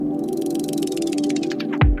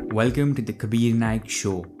Welcome to the Kabir Naik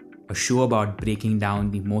Show, a show about breaking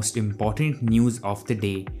down the most important news of the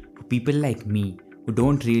day for people like me who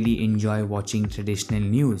don't really enjoy watching traditional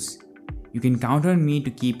news. You can count on me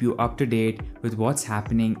to keep you up to date with what's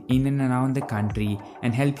happening in and around the country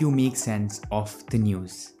and help you make sense of the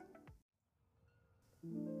news.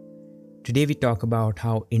 Today we talk about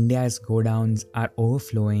how India's godowns are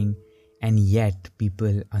overflowing and yet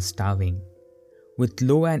people are starving. With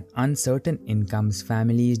low and uncertain incomes,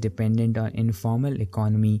 families dependent on informal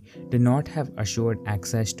economy do not have assured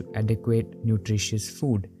access to adequate nutritious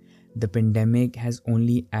food. The pandemic has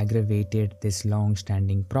only aggravated this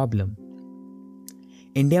long-standing problem.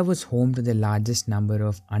 India was home to the largest number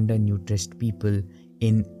of undernourished people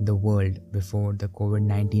in the world before the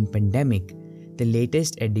COVID-19 pandemic. The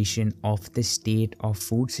latest edition of the State of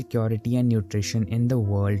Food Security and Nutrition in the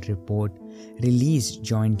World report, released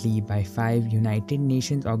jointly by 5 United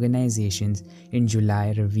Nations organizations in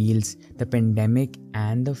July, reveals the pandemic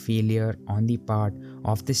and the failure on the part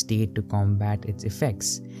of the state to combat its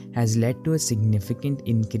effects has led to a significant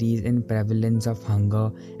increase in prevalence of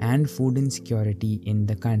hunger and food insecurity in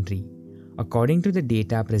the country. According to the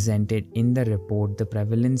data presented in the report, the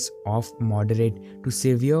prevalence of moderate to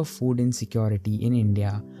severe food insecurity in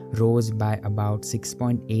India rose by about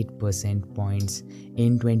 6.8 percentage points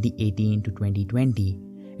in 2018 to 2020.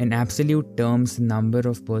 In absolute terms, the number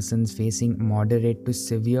of persons facing moderate to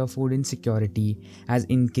severe food insecurity has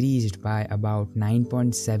increased by about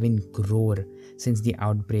 9.7 crore since the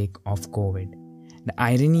outbreak of COVID. The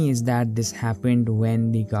irony is that this happened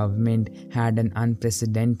when the government had an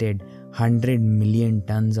unprecedented 100 million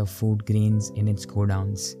tons of food grains in its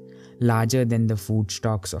godowns, larger than the food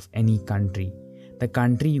stocks of any country. The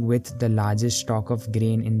country with the largest stock of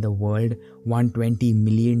grain in the world, 120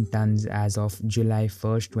 million tons as of July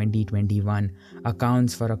 1st, 2021,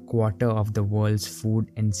 accounts for a quarter of the world's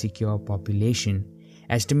food insecure population.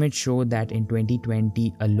 Estimates show that in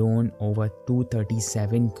 2020 alone, over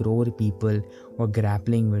 237 crore people were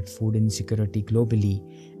grappling with food insecurity globally,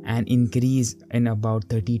 an increase in about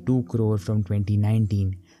 32 crore from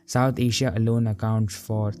 2019. South Asia alone accounts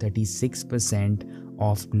for 36%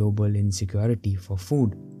 of global insecurity for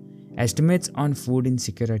food. Estimates on food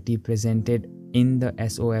insecurity presented in the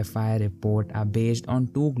SOFI report are based on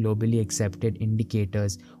 2 globally accepted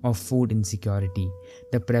indicators of food insecurity: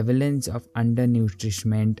 the prevalence of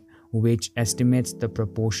undernourishment, which estimates the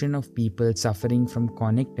proportion of people suffering from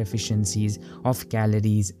chronic deficiencies of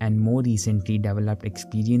calories, and more recently developed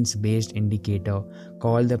experience-based indicator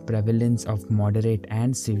called the prevalence of moderate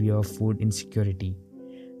and severe food insecurity.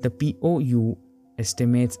 The POU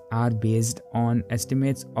estimates are based on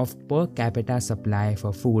estimates of per capita supply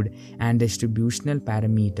for food and distributional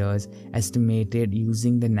parameters estimated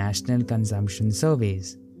using the National Consumption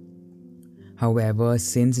Surveys. However,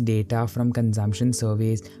 since data from consumption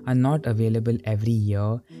surveys are not available every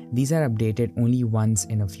year, these are updated only once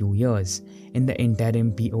in a few years. In the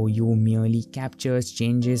interim, POU merely captures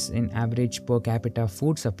changes in average per capita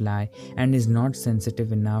food supply and is not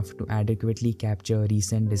sensitive enough to adequately capture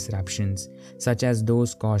recent disruptions, such as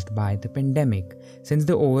those caused by the pandemic. Since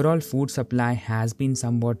the overall food supply has been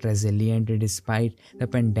somewhat resilient despite the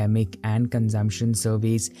pandemic, and consumption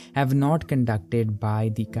surveys have not conducted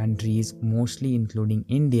by the countries, mostly including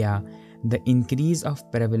India, the increase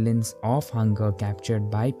of prevalence of hunger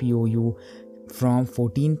captured by POU from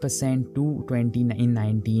 14% to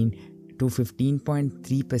 2019 to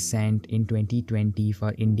 15.3% in 2020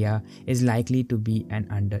 for India is likely to be an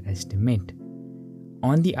underestimate.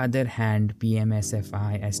 On the other hand,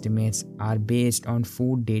 PMSFI estimates are based on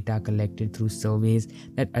food data collected through surveys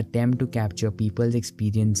that attempt to capture people's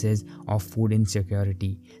experiences of food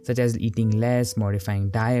insecurity, such as eating less, modifying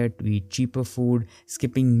diet to eat cheaper food,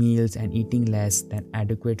 skipping meals, and eating less than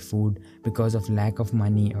adequate food because of lack of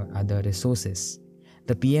money or other resources.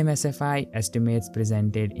 The PMSFI estimates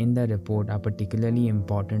presented in the report are particularly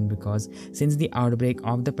important because since the outbreak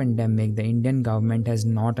of the pandemic, the Indian government has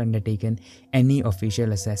not undertaken any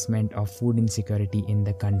official assessment of food insecurity in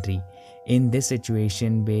the country. In this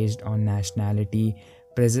situation, based on nationality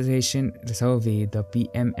preservation survey, the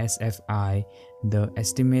PMSFI, the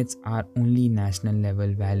estimates are only national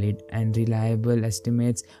level valid and reliable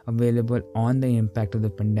estimates available on the impact of the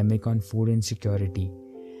pandemic on food insecurity.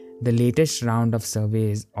 The latest round of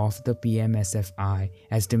surveys of the PMSFI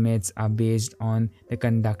estimates are based on the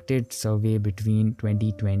conducted survey between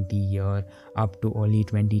 2020 year up to early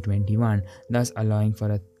 2021, thus allowing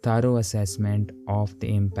for a thorough assessment of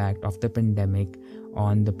the impact of the pandemic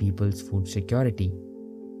on the people's food security.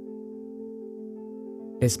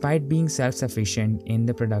 Despite being self sufficient in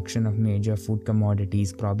the production of major food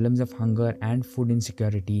commodities, problems of hunger and food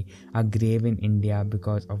insecurity are grave in India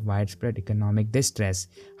because of widespread economic distress,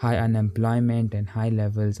 high unemployment, and high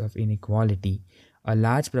levels of inequality. A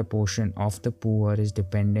large proportion of the poor is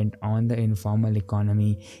dependent on the informal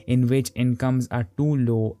economy, in which incomes are too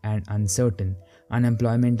low and uncertain.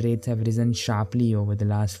 Unemployment rates have risen sharply over the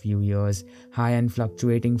last few years. High and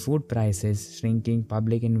fluctuating food prices, shrinking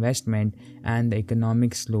public investment, and the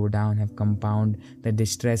economic slowdown have compounded the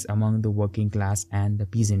distress among the working class and the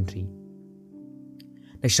peasantry.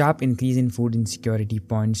 The sharp increase in food insecurity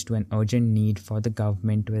points to an urgent need for the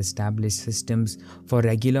government to establish systems for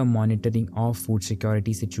regular monitoring of food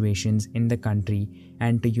security situations in the country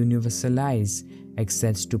and to universalize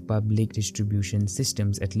access to public distribution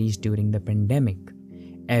systems, at least during the pandemic.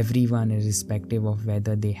 Everyone, irrespective of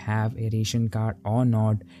whether they have a ration card or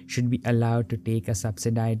not, should be allowed to take a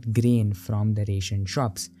subsidized grain from the ration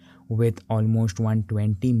shops. With almost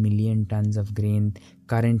 120 million tons of grain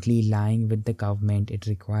currently lying with the government, it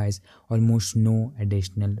requires almost no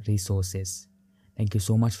additional resources. Thank you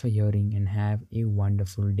so much for hearing and have a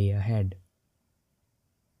wonderful day ahead.